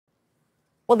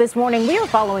Well, this morning we are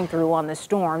following through on the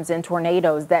storms and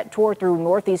tornadoes that tore through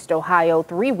Northeast Ohio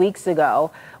 3 weeks ago.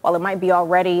 While it might be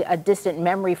already a distant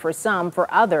memory for some,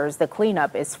 for others, the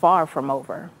cleanup is far from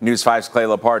over. News 5's Clay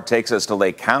Lepard takes us to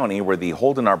Lake County, where the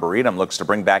Holden Arboretum looks to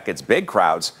bring back its big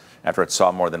crowds after it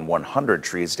saw more than 100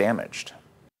 trees damaged.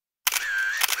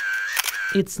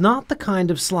 It's not the kind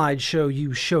of slideshow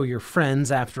you show your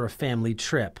friends after a family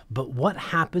trip, but what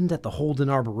happened at the Holden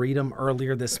Arboretum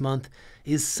earlier this month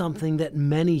is something that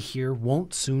many here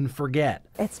won't soon forget.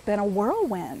 It's been a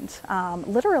whirlwind,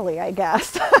 literally, I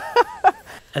guess.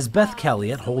 As Beth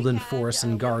Kelly at Holden Forests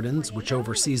and Gardens, which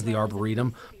oversees the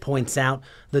Arboretum, points out,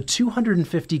 the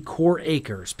 250 core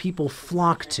acres people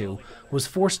flock to was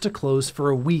forced to close for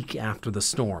a week after the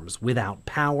storms, without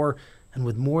power and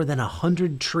with more than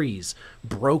 100 trees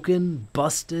broken,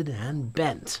 busted, and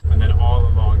bent. And then all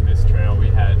along this trail we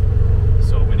had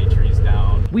so many trees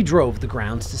down. We drove the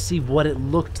grounds to see what it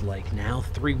looked like now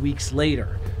 3 weeks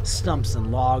later. Stumps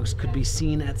and logs could be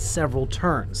seen at several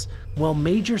turns, while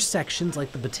major sections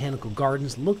like the botanical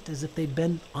gardens looked as if they'd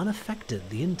been unaffected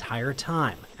the entire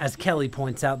time. As Kelly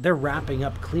points out, they're wrapping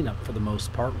up cleanup for the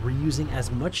most part, reusing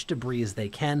as much debris as they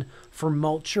can for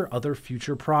mulch or other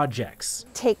future projects.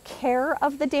 Take care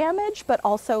of the damage, but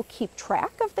also keep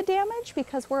track of the damage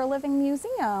because we're a living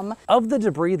museum. Of the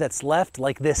debris that's left,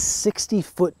 like this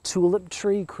 60-foot tulip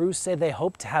tree, crews say they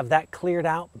hope to have that cleared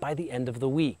out by the end of the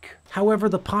week. However,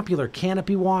 the popular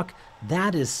canopy walk,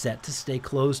 that is set to stay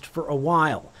closed for a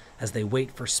while as they wait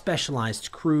for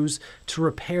specialized crews to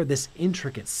repair this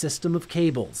intricate system of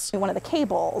cables. One of the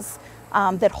cables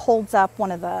that holds up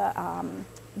one of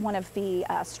the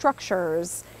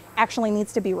structures actually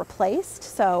needs to be replaced,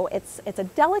 so it's a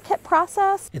delicate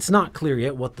process. It's not clear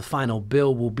yet what the final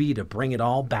bill will be to bring it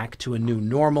all back to a new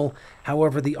normal.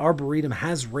 However, the Arboretum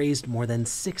has raised more than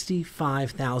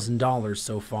 $65,000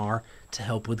 so far to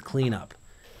help with cleanup.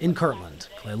 In Kirtland,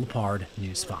 Clay Lepard,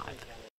 News 5.